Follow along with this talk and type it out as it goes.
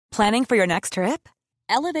Planning for your next trip?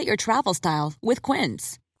 Elevate your travel style with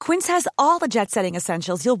Quince. Quince has all the jet-setting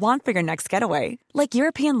essentials you'll want for your next getaway, like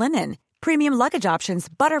European linen, premium luggage options,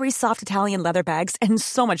 buttery soft Italian leather bags, and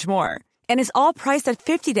so much more. And is all priced at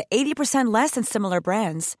 50 to 80% less than similar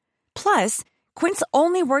brands. Plus, Quince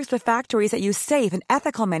only works with factories that use safe and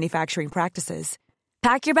ethical manufacturing practices.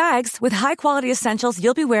 Pack your bags with high-quality essentials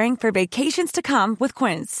you'll be wearing for vacations to come with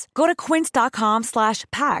Quince. Go to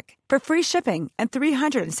quince.com/pack for free shipping and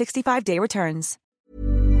 365-day returns.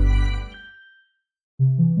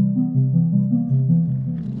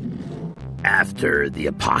 After the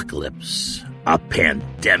Apocalypse, a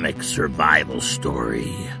pandemic survival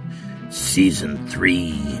story. Season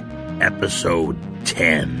 3, Episode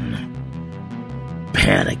 10.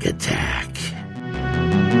 Panic Attack.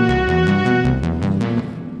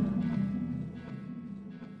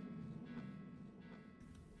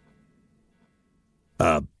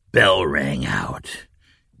 A bell rang out.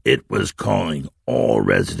 It was calling all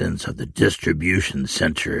residents of the distribution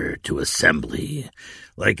center to assembly.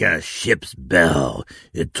 Like a ship's bell,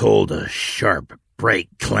 it tolled a sharp, bright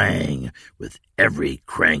clang with every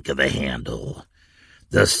crank of the handle.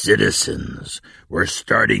 The citizens were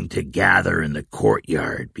starting to gather in the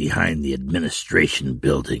courtyard behind the administration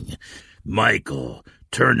building. Michael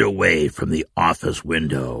turned away from the office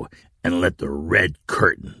window and let the red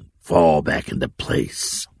curtain fall back into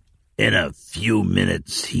place. In a few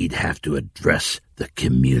minutes, he'd have to address the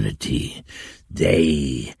community.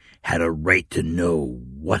 They had a right to know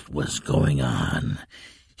what was going on.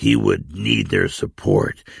 He would need their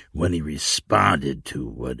support when he responded to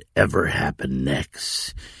whatever happened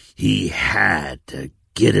next. He had to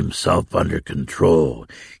get himself under control.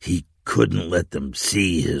 He couldn't let them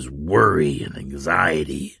see his worry and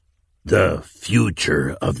anxiety. The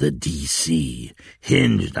future of the DC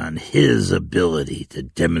hinged on his ability to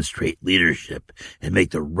demonstrate leadership and make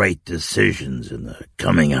the right decisions in the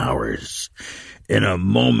coming hours. In a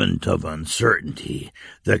moment of uncertainty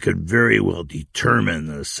that could very well determine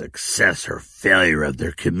the success or failure of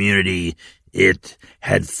their community, it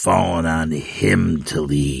had fallen on him to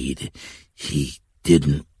lead. He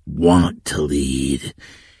didn't want to lead.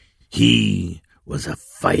 He was a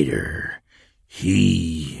fighter.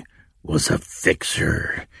 He was a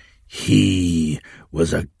fixer. He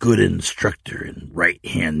was a good instructor and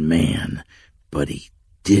right-hand man, but he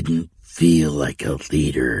didn't feel like a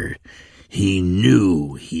leader. He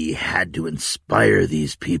knew he had to inspire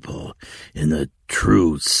these people in the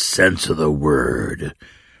true sense of the word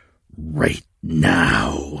right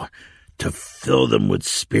now, to fill them with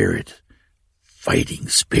spirit, fighting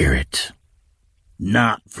spirit.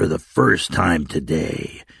 Not for the first time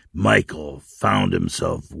today, Michael found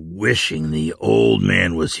himself wishing the old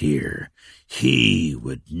man was here. He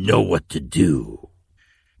would know what to do,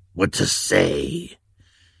 what to say.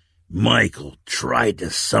 Michael tried to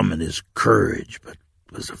summon his courage, but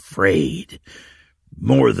was afraid,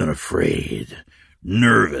 more than afraid,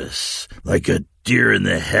 nervous, like a deer in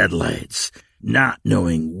the headlights, not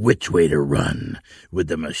knowing which way to run, with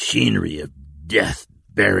the machinery of death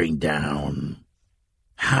bearing down.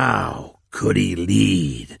 How could he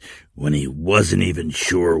lead when he wasn't even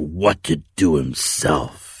sure what to do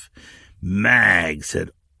himself? Mags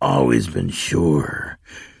had always been sure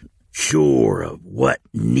of what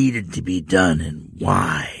needed to be done and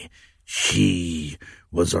why. She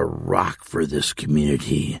was a rock for this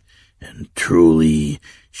community, and truly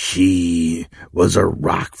she was a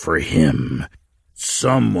rock for him.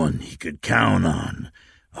 Someone he could count on,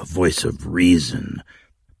 a voice of reason,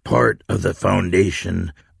 part of the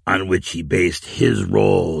foundation on which he based his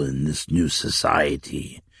role in this new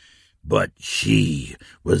society. But she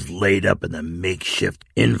was laid up in the makeshift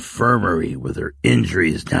infirmary with her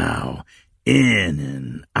injuries now, in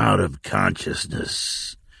and out of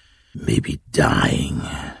consciousness, maybe dying.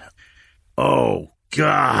 Oh,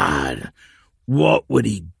 God! What would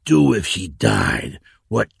he do if she died?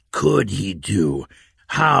 What could he do?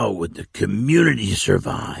 How would the community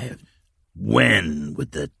survive? When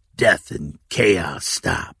would the death and chaos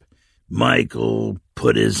stop? Michael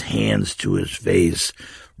put his hands to his face,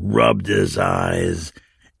 rubbed his eyes,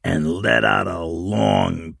 and let out a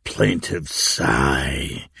long, plaintive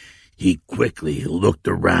sigh. He quickly looked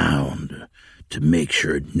around to make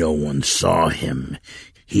sure no one saw him.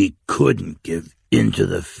 He couldn't give in to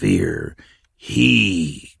the fear.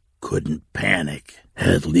 He couldn't panic,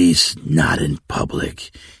 at least not in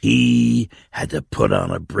public. He had to put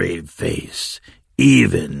on a brave face,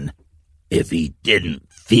 even if he didn't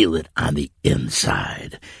feel it on the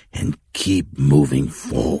inside, and keep moving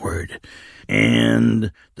forward.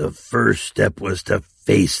 And the first step was to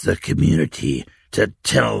face the community, to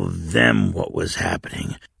tell them what was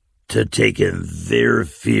happening. to take in their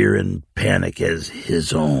fear and panic as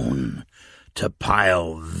his own, to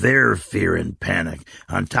pile their fear and panic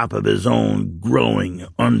on top of his own growing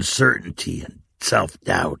uncertainty and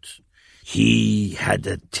self-doubt. He had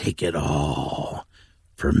to take it all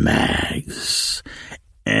for Mags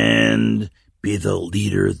and be the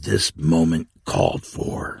leader this moment called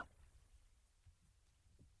for.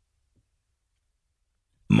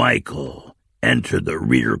 Michael entered the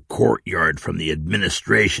rear courtyard from the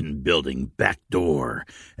administration building back door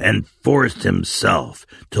and forced himself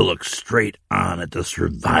to look straight on at the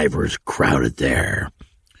survivors crowded there.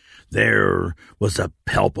 There was a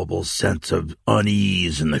palpable sense of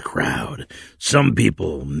unease in the crowd. Some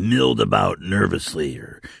people milled about nervously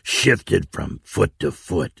or shifted from foot to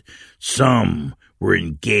foot. Some were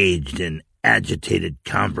engaged in agitated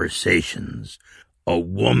conversations. A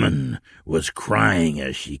woman was crying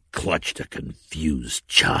as she clutched a confused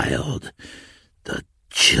child. The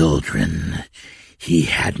children. He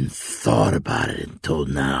hadn't thought about it until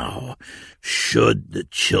now. Should the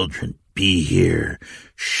children be here?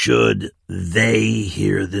 Should they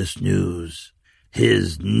hear this news?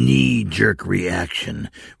 His knee-jerk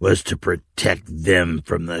reaction was to protect them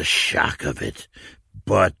from the shock of it.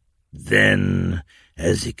 But then,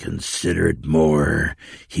 as he considered more,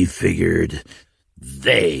 he figured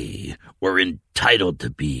they were entitled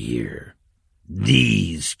to be here.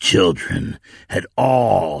 These children had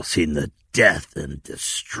all seen the death and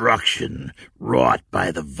destruction wrought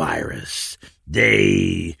by the virus.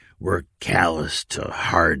 They were callous to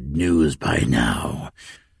hard news by now.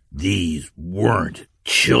 These weren't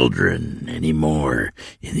children anymore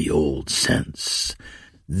in the old sense.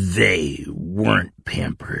 They weren't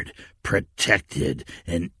pampered, protected,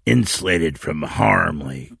 and insulated from harm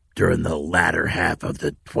like during the latter half of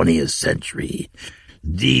the 20th century.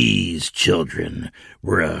 These children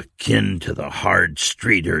were akin to the hard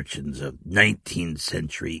street urchins of 19th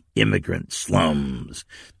century immigrant slums.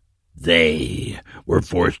 They were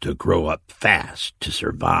forced to grow up fast to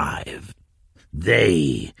survive.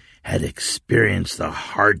 They had experienced the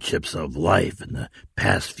hardships of life in the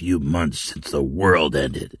past few months since the world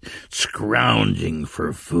ended, scrounging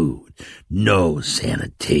for food, no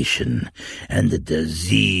sanitation, and the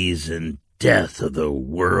disease and death of the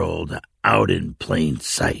world out in plain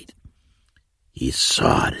sight. He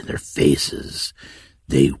saw it in their faces.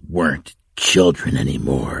 They weren't children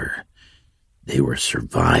anymore. They were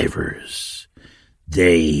survivors.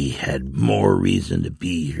 They had more reason to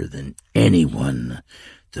be here than anyone.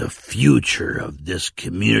 The future of this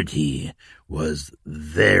community was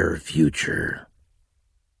their future.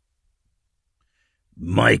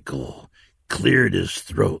 Michael cleared his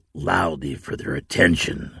throat loudly for their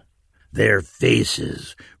attention. Their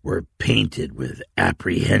faces were painted with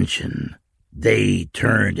apprehension. They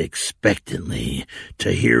turned expectantly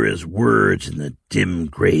to hear his words in the dim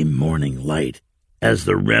gray morning light as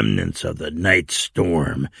the remnants of the night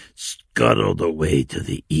storm scuttled away to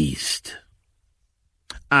the east.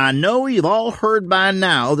 I know you've all heard by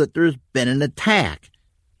now that there's been an attack.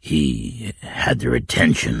 He had their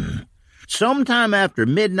attention. Sometime after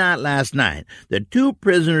midnight last night, the two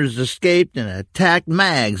prisoners escaped and attacked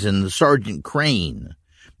Mags and Sergeant Crane.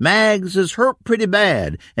 Mags is hurt pretty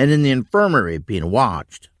bad and in the infirmary being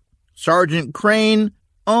watched. Sergeant Crane,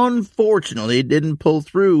 unfortunately, didn't pull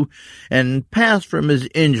through and passed from his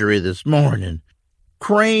injury this morning.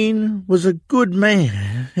 Crane was a good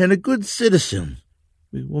man and a good citizen.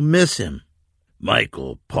 We will miss him.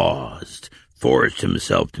 Michael paused, forced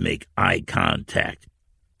himself to make eye contact,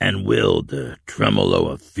 and willed the tremolo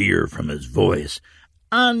of fear from his voice.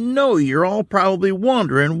 I know you're all probably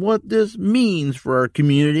wondering what this means for our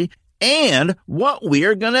community and what we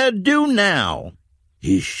are going to do now.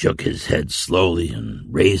 He shook his head slowly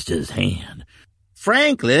and raised his hand.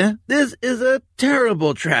 Frankly, this is a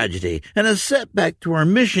terrible tragedy and a setback to our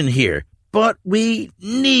mission here, but we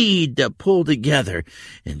need to pull together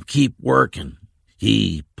and keep working.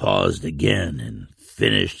 He paused again and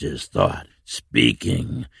finished his thought,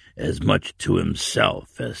 speaking as much to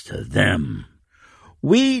himself as to them.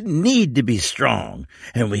 We need to be strong,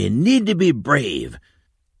 and we need to be brave.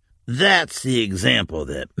 That's the example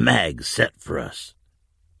that Mag set for us.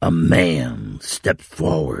 A man stepped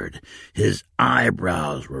forward. His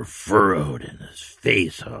eyebrows were furrowed and his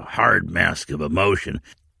face a hard mask of emotion.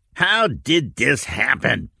 How did this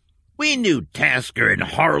happen? We knew Tasker and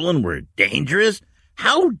Harlan were dangerous.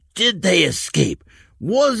 How did they escape?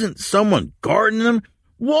 Wasn't someone guarding them?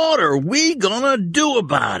 What are we gonna do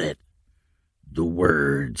about it? The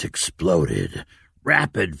words exploded,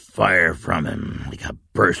 rapid fire from him like a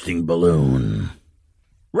bursting balloon.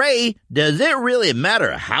 Ray, does it really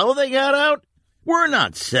matter how they got out? We're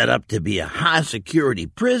not set up to be a high-security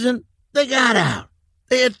prison. They got out.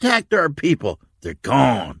 They attacked our people. They're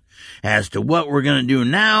gone. As to what we're going to do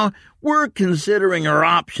now, we're considering our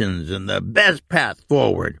options and the best path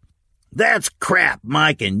forward. That's crap,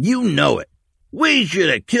 Mike, and you know it. We should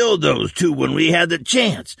have killed those two when we had the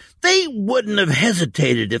chance. They wouldn't have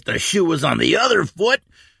hesitated if the shoe was on the other foot.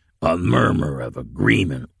 A murmur of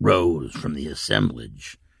agreement rose from the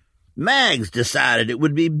assemblage. Mags decided it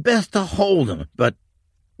would be best to hold him, but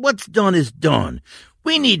what's done is done.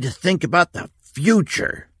 We need to think about the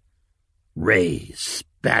future. Ray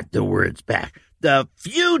spat the words back. The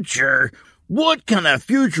future? What kind of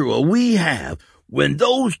future will we have when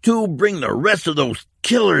those two bring the rest of those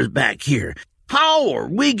killers back here? How are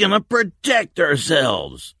we going to protect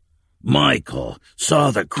ourselves? Michael saw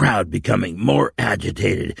the crowd becoming more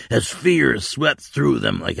agitated as fear swept through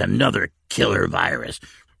them like another killer virus.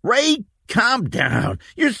 Ray, calm down.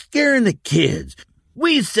 You're scaring the kids.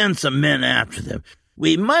 We sent some men after them.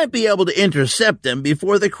 We might be able to intercept them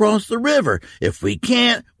before they cross the river. If we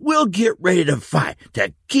can't, we'll get ready to fight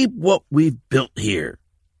to keep what we've built here.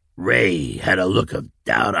 Ray had a look of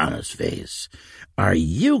doubt on his face. Are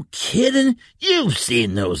you kidding? You've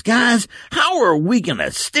seen those guys. How are we going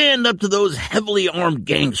to stand up to those heavily armed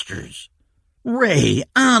gangsters? Ray,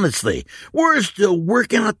 honestly, we're still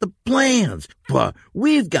working out the plans, but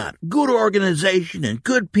we've got good organization and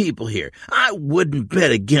good people here. I wouldn't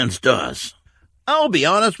bet against us. I'll be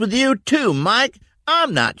honest with you, too, Mike.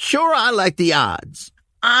 I'm not sure I like the odds.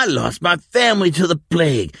 I lost my family to the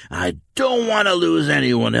plague. I don't want to lose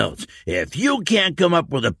anyone else. If you can't come up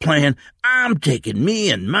with a plan, I'm taking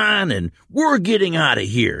me and mine, and we're getting out of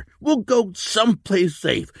here. We'll go someplace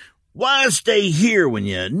safe. Why stay here when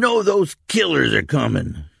you know those killers are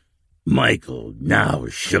coming? Michael now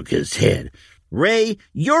shook his head. Ray,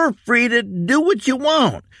 you're free to do what you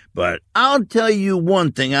want, but I'll tell you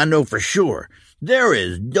one thing I know for sure. There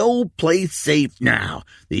is no place safe now.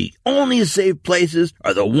 The only safe places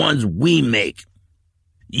are the ones we make.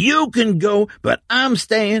 You can go, but I'm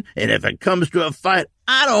staying, and if it comes to a fight,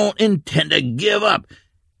 I don't intend to give up,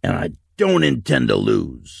 and I don't intend to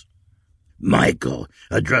lose. Michael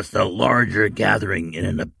addressed the larger gathering in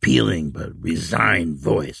an appealing but resigned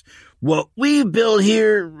voice. What we build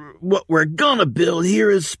here, what we're gonna build here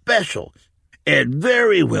is special. It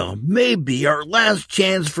very well may be our last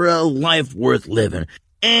chance for a life worth living,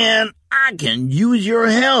 and I can use your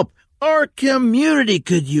help. Our community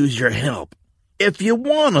could use your help. If you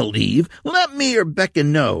want to leave, let me or Becca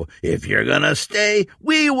know. If you're going to stay,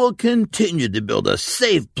 we will continue to build a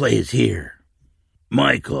safe place here.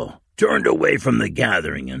 Michael turned away from the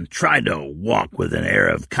gathering and tried to walk with an air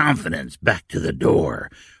of confidence back to the door.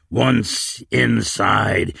 Once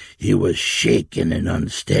inside, he was shaken and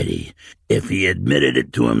unsteady. If he admitted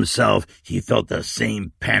it to himself, he felt the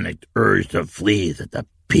same panicked urge to flee that the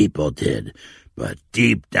people did. But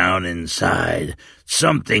deep down inside,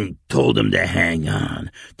 something told him to hang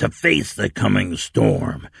on, to face the coming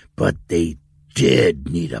storm. But they did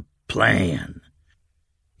need a plan.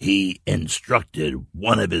 He instructed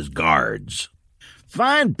one of his guards.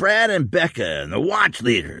 Find Brad and Becca and the watch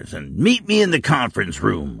leaders and meet me in the conference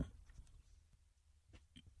room.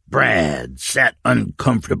 Brad sat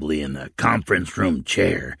uncomfortably in the conference room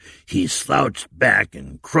chair. He slouched back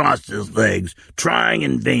and crossed his legs, trying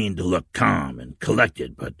in vain to look calm and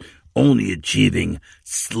collected, but only achieving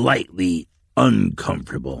slightly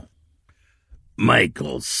uncomfortable.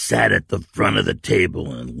 Michael sat at the front of the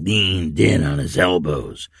table and leaned in on his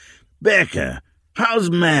elbows. Becca, how's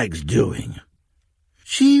Mags doing?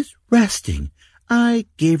 She's resting. I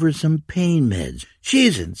gave her some pain meds.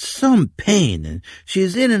 She's in some pain, and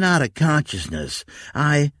she's in and out of consciousness.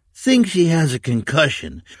 I think she has a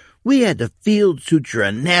concussion. We had to field suture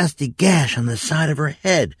a nasty gash on the side of her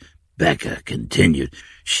head. Becca continued.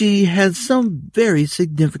 She had some very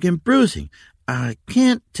significant bruising. I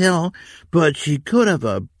can't tell, but she could have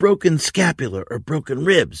a broken scapula or broken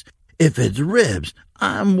ribs. If it's ribs,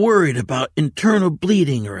 I'm worried about internal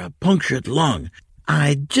bleeding or a punctured lung.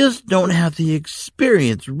 I just don't have the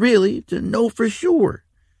experience, really, to know for sure.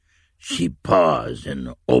 She paused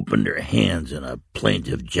and opened her hands in a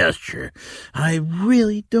plaintive gesture. I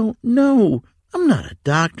really don't know. I'm not a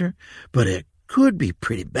doctor, but it could be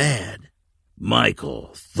pretty bad.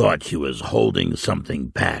 Michael thought she was holding something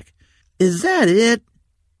back. Is that it?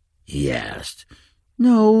 He asked.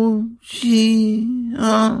 No, she's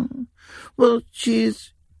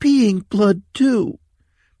peeing blood, too.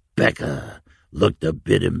 Becca looked a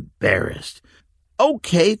bit embarrassed.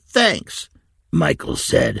 Okay, thanks, Michael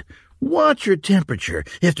said. Watch her temperature.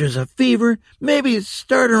 If there's a fever, maybe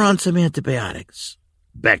start her on some antibiotics.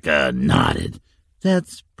 Becca nodded.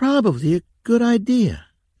 That's probably a good idea.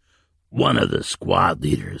 One of the squad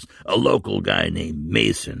leaders, a local guy named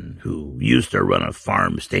Mason, who used to run a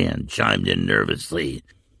farm stand, chimed in nervously.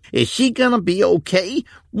 Is she gonna be okay?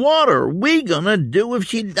 What are we gonna do if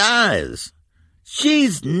she dies?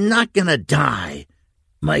 She's not gonna die,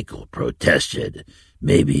 Michael protested.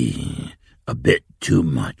 Maybe a bit too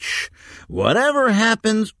much. Whatever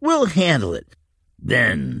happens, we'll handle it.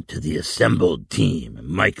 Then, to the assembled team,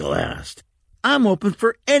 Michael asked, I'm open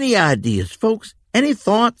for any ideas, folks. Any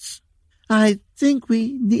thoughts? I think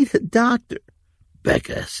we need a doctor,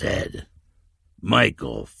 Becca said.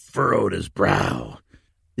 Michael furrowed his brow.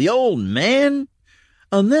 The old man?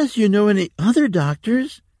 Unless you know any other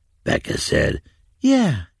doctors, Becca said.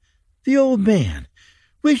 Yeah, the old man.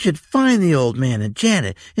 We should find the old man and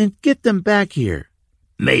Janet and get them back here.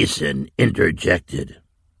 Mason interjected.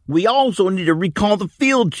 We also need to recall the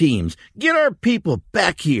field teams. Get our people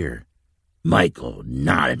back here. Michael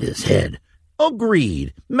nodded his head.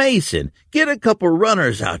 Agreed. Mason, get a couple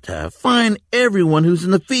runners out to find everyone who's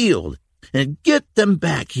in the field and get them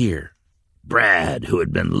back here. Brad, who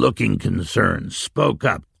had been looking concerned, spoke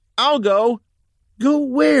up. I'll go. Go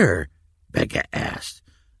where? Becca asked.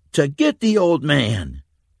 To get the old man,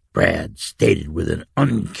 Brad stated with an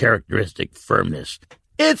uncharacteristic firmness.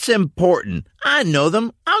 It's important. I know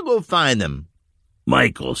them. I'll go find them.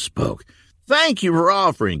 Michael spoke. Thank you for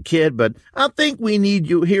offering, kid, but I think we need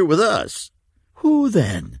you here with us. Who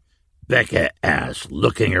then? Becca asked,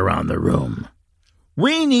 looking around the room.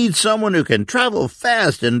 We need someone who can travel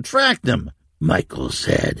fast and track them, Michael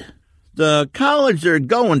said. The college they're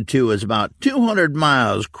going to is about 200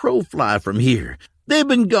 miles crowfly from here. They've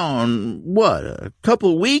been gone, a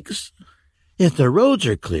couple weeks? If the roads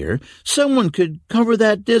are clear, someone could cover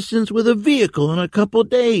that distance with a vehicle in a couple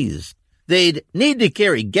days. They'd need to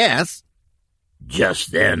carry gas.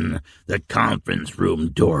 Just then, the conference room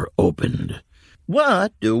door opened.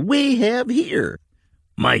 What do we have here?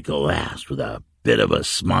 Michael asked with a bit of a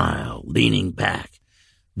smile, leaning back.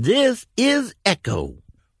 This is Echo,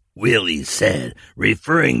 Willie said,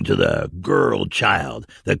 referring to the girl child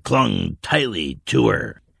that clung tightly to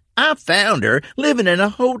her. I found her living in a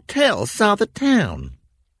hotel south of town.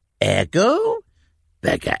 Echo?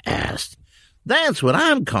 Becca asked. That's what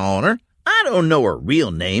I'm calling her. I don't know her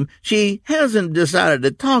real name. She hasn't decided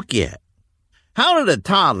to talk yet. How did a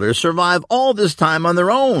toddler survive all this time on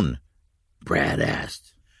their own? Brad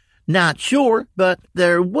asked. Not sure, but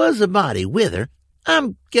there was a body with her.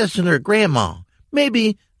 I'm guessing her grandma.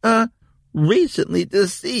 Maybe, recently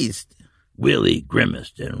deceased. Willie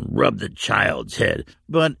grimaced and rubbed the child's head.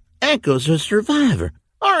 But Echo's a survivor,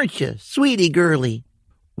 aren't you, sweetie girlie?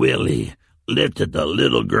 Willie lifted the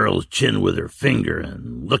little girl's chin with her finger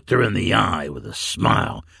and looked her in the eye with a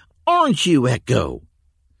smile. Aren't you, Echo?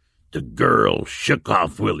 The girl shook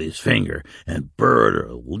off Willie's finger and burrowed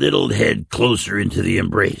her little head closer into the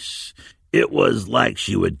embrace. It was like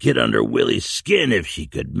she would get under Willie's skin if she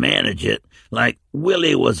could manage it, like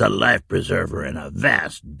Willie was a life preserver in a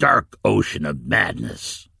vast, dark ocean of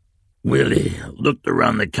madness. Willie looked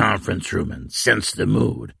around the conference room and sensed the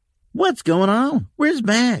mood. What's going on? Where's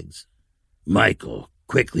Mags? Michael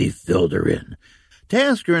quickly filled her in.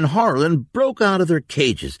 Tasker and Harlan broke out of their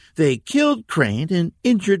cages. They killed Crane and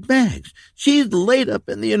injured Mags. She's laid up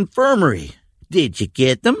in the infirmary. Did you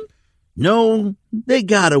get them? No, they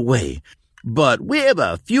got away. But we have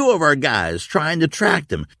a few of our guys trying to track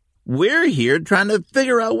them. We're here trying to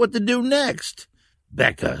figure out what to do next.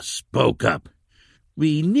 Becca spoke up.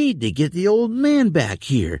 We need to get the old man back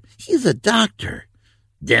here. He's a doctor.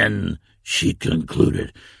 Then she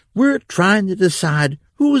concluded, we're trying to decide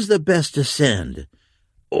who's the best to send.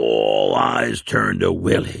 All eyes turned to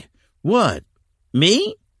Willie. What,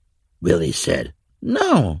 me? Willie said.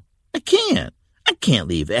 No, I can't. I can't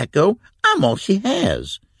leave Echo. I'm all she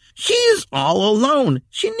has. She's all alone.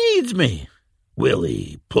 She needs me.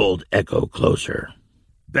 Willie pulled Echo closer.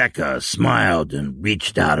 Becca smiled and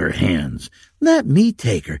reached out her hands. Let me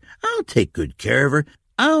take her. I'll take good care of her.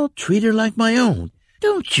 I'll treat her like my own.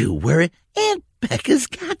 Don't you worry. Aunt Becca's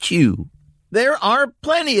got you. There are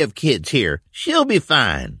plenty of kids here. She'll be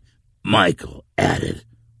fine. Michael added.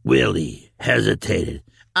 Willie hesitated.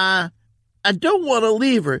 I don't want to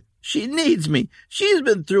leave her. She needs me. She's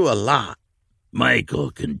been through a lot.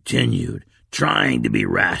 Michael continued, trying to be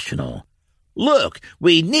rational. Look,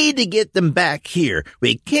 we need to get them back here.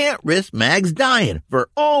 We can't risk Mags dying. For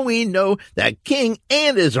all we know, that king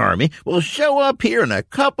and his army will show up here in a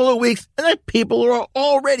couple of weeks, and the people are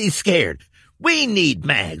already scared. We need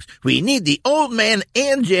Mags. We need the old man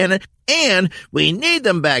and Janet, and we need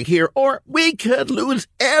them back here, or we could lose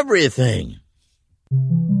everything.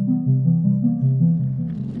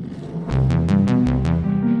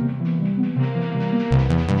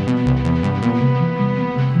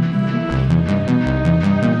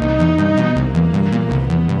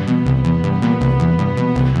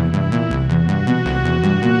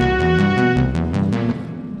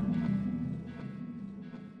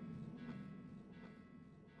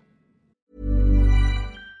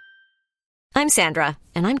 I'm Sandra,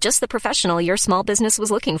 and I'm just the professional your small business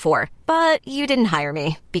was looking for. But you didn't hire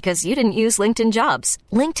me because you didn't use LinkedIn Jobs.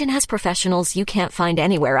 LinkedIn has professionals you can't find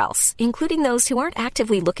anywhere else, including those who aren't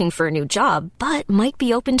actively looking for a new job, but might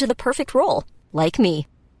be open to the perfect role, like me.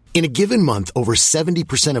 In a given month, over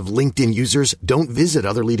 70% of LinkedIn users don't visit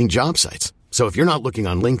other leading job sites. So if you're not looking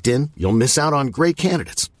on LinkedIn, you'll miss out on great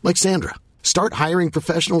candidates like Sandra. Start hiring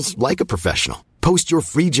professionals like a professional. Post your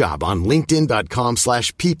free job on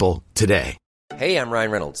linkedin.com/people today. Hey, I'm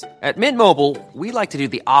Ryan Reynolds. At Mint Mobile, we like to do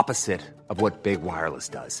the opposite of what Big Wireless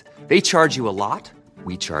does. They charge you a lot,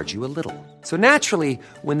 we charge you a little. So naturally,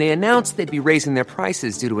 when they announced they'd be raising their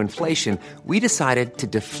prices due to inflation, we decided to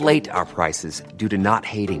deflate our prices due to not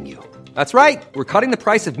hating you. That's right. We're cutting the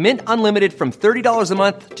price of Mint Unlimited from $30 a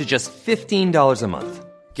month to just $15 a month.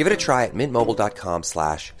 Give it a try at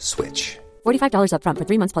mintmobile.com/switch. $45 up front for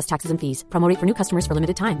 3 months plus taxes and fees. Promo rate for new customers for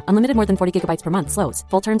limited time. Unlimited more than 40 gigabytes per month. Slows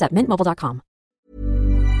full terms at mintmobile.com.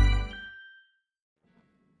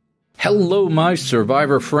 Hello, my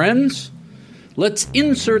Survivor friends. Let's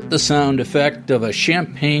insert the sound effect of a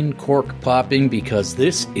champagne cork popping because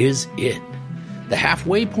this is it. The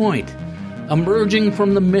halfway point. Emerging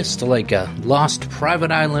from the mist like a lost private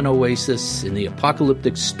island oasis in the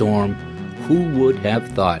apocalyptic storm. Who would have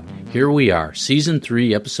thought? Here we are, Season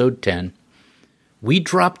 3, Episode 10. We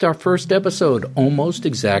dropped our first episode almost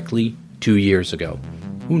exactly 2 years ago.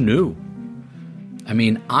 Who knew? I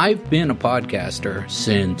mean, I've been a podcaster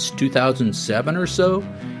since 2007 or so,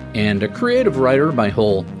 and a creative writer my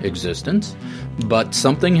whole existence. But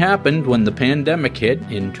something happened when the pandemic hit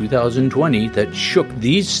in 2020 that shook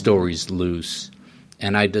these stories loose,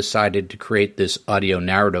 and I decided to create this audio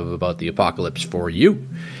narrative about the apocalypse for you.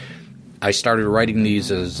 I started writing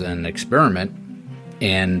these as an experiment,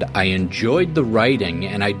 and I enjoyed the writing,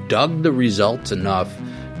 and I dug the results enough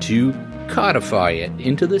to codify it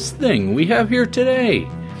into this thing we have here today.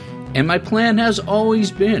 And my plan has always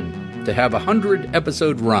been to have a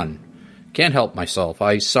 100-episode run. Can't help myself.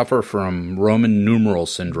 I suffer from Roman numeral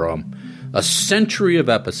syndrome. A century of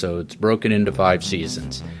episodes broken into 5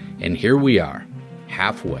 seasons. And here we are,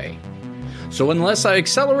 halfway. So unless I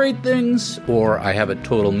accelerate things, or I have a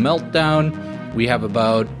total meltdown, we have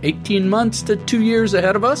about 18 months to 2 years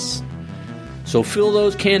ahead of us. So fill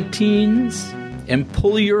those canteens and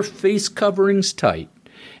pull your face coverings tight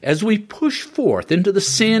as we push forth into the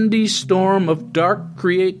sandy storm of dark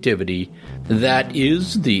creativity that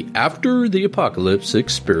is the After the Apocalypse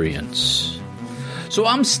experience. So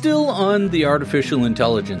I'm still on the artificial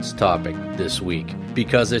intelligence topic this week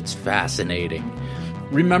because it's fascinating.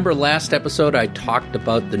 Remember last episode I talked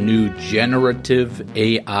about the new generative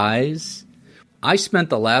AIs? I spent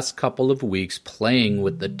the last couple of weeks playing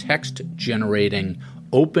with the text-generating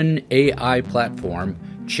open AI platform,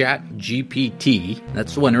 ChatGPT.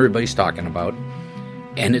 That's the one everybody's talking about.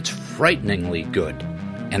 And it's frighteningly good.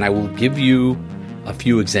 And I will give you a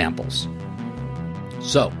few examples.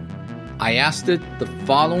 So, I asked it the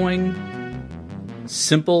following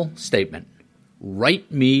simple statement.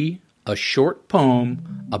 Write me a short poem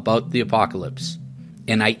about the apocalypse.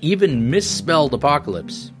 And I even misspelled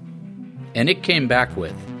apocalypse. And it came back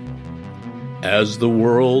with, as the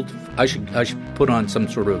world... I should put on some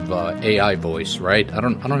sort of AI voice, right? I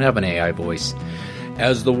don't have an AI voice.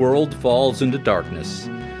 As the world falls into darkness,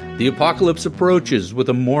 the apocalypse approaches with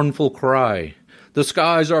a mournful cry. The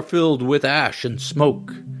skies are filled with ash and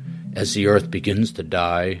smoke. As the earth begins to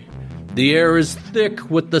die, the air is thick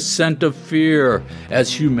with the scent of fear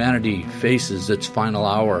as humanity faces its final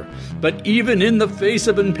hour. But even in the face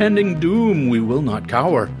of impending doom, we will not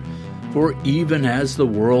cower. For even as the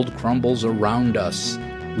world crumbles around us,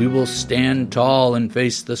 we will stand tall and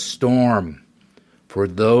face the storm. For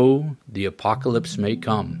though the apocalypse may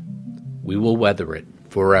come, we will weather it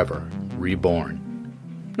forever, reborn.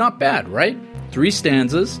 Not bad, right? 3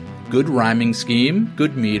 stanzas, good rhyming scheme,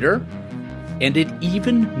 good meter, and it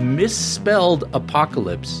even misspelled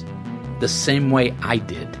apocalypse the same way I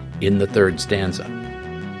did in the 3rd stanza.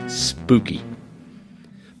 Spooky.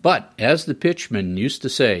 But as the pitchman used to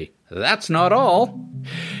say, that's not all.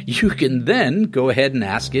 You can then go ahead and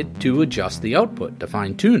ask it to adjust the output, to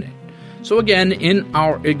fine-tune it. So again, in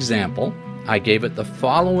our example, I gave it the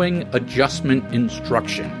following adjustment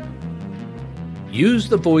instruction. Use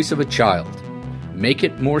the voice of a child, make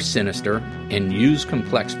it more sinister, and use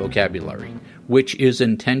complex vocabulary, which is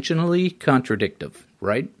intentionally contradictive,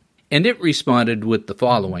 right? And it responded with the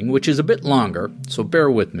following, which is a bit longer, so bear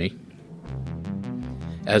with me.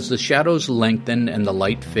 As the shadows lengthen and the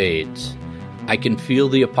light fades, I can feel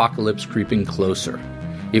the apocalypse creeping closer.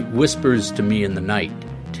 It whispers to me in the night,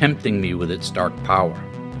 tempting me with its dark power.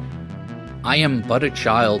 I am but a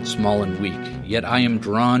child, small and weak, yet I am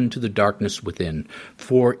drawn to the darkness within.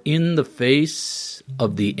 For in the face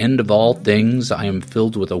of the end of all things, I am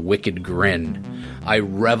filled with a wicked grin. I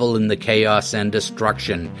revel in the chaos and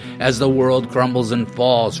destruction as the world crumbles and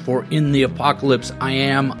falls. For in the apocalypse, I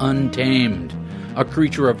am untamed, a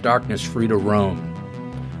creature of darkness free to roam.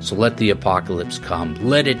 So let the apocalypse come,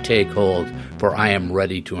 let it take hold, for I am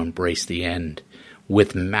ready to embrace the end.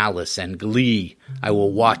 With malice and glee, I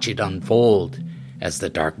will watch it unfold as the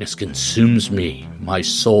darkness consumes me, my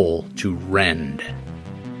soul to rend.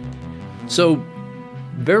 So,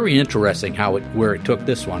 very interesting where it took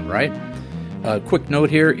this one, right? A quick note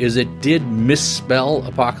here is it did misspell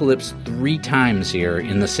apocalypse 3 times here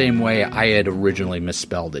in the same way I had originally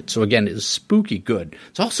misspelled it. So again, it's spooky good.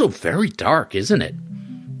 It's also very dark, isn't it?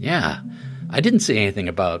 Yeah, I didn't say anything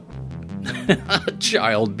about a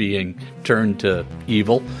child being turned to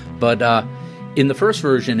evil, but in the first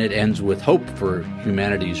version it ends with hope for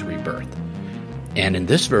humanity's rebirth. And in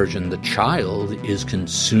this version, the child is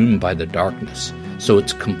consumed by the darkness. So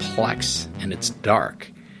it's complex and it's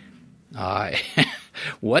dark.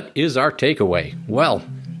 What is our takeaway? Well,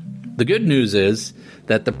 the good news is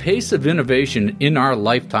that the pace of innovation in our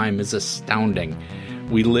lifetime is astounding.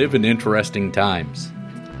 We live in interesting times.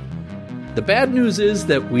 The bad news is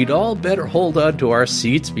that we'd all better hold on to our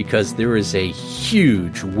seats because there is a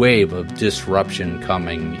huge wave of disruption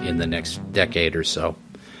coming in the next decade or so.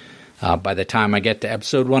 By the time I get to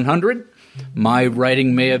episode 100, my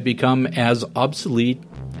writing may have become as obsolete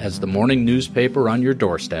as the morning newspaper on your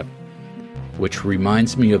doorstep, which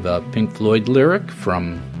reminds me of a Pink Floyd lyric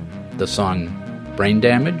from the song Brain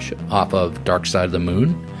Damage off of Dark Side of the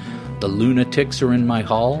Moon. The lunatics are in my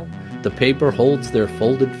hall. The paper holds their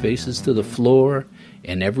folded faces to the floor,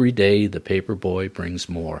 and every day the paper boy brings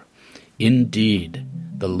more. Indeed,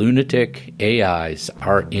 the lunatic AIs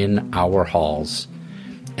are in our halls.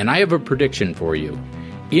 And I have a prediction for you.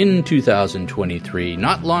 In 2023,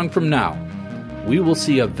 not long from now, we will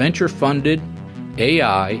see a venture-funded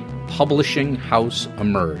AI publishing house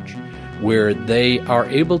emerge, where they are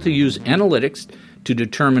able to use analytics to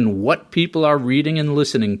determine what people are reading and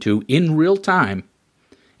listening to in real time,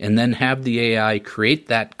 and then have the AI create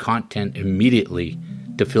that content immediately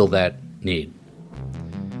to fill that need.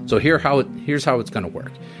 So here's how it's going to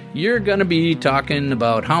work. You're going to be talking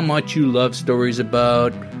about how much you love stories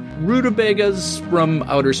about rutabagas from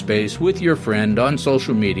outer space with your friend on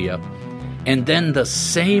social media, and then the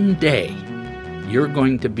same day, you're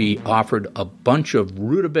going to be offered a bunch of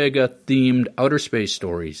rutabaga-themed outer space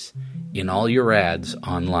stories in all your ads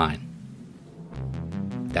online.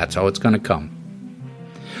 That's how it's going to come.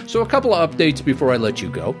 So a couple of updates before I let you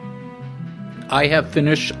go. I have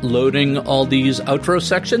finished loading all these outro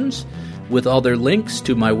sections with all their links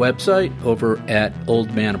to my website over at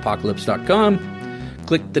oldmanapocalypse.com.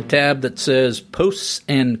 Click the tab that says Posts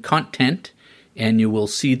and Content, and you will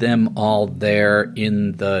see them all there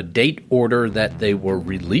in the date order that they were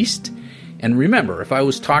released. And remember, if I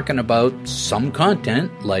was talking about some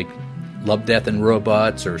content like Love, Death, and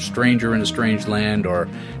Robots or Stranger in a Strange Land or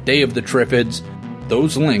Day of the Triffids,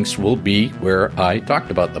 those links will be where I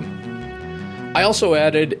talked about them. I also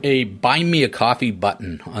added a Buy Me a Coffee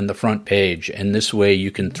button on the front page, and this way you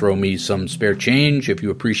can throw me some spare change if you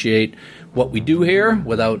appreciate what we do here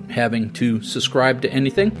without having to subscribe to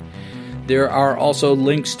anything. There are also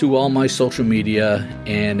links to all my social media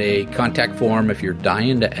and a contact form if you're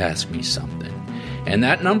dying to ask me something. And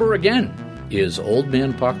that number again is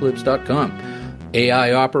oldmanapocalypse.com.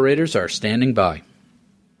 AI operators are standing by.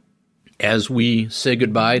 As we say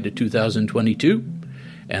goodbye to 2022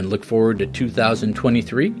 and look forward to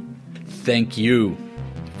 2023, thank you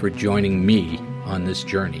for joining me on this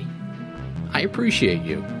journey. I appreciate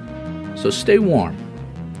you. So stay warm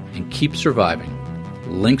and keep surviving.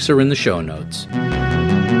 Links are in the show notes.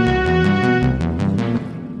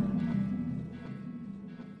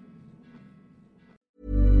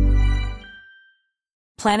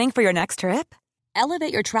 Planning for your next trip?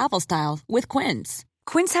 Elevate your travel style with Quince.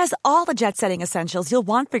 Quince has all the jet-setting essentials you'll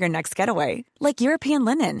want for your next getaway, like European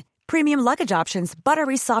linen, premium luggage options,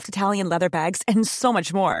 buttery soft Italian leather bags, and so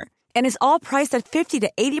much more. And is all priced at 50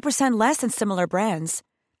 to 80% less than similar brands.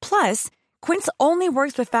 Plus, Quince only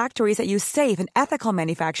works with factories that use safe and ethical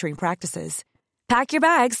manufacturing practices. Pack your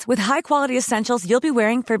bags with high-quality essentials you'll be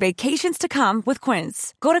wearing for vacations to come with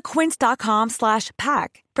Quince. Go to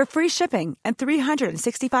quince.com/pack for free shipping and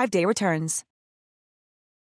 365-day returns.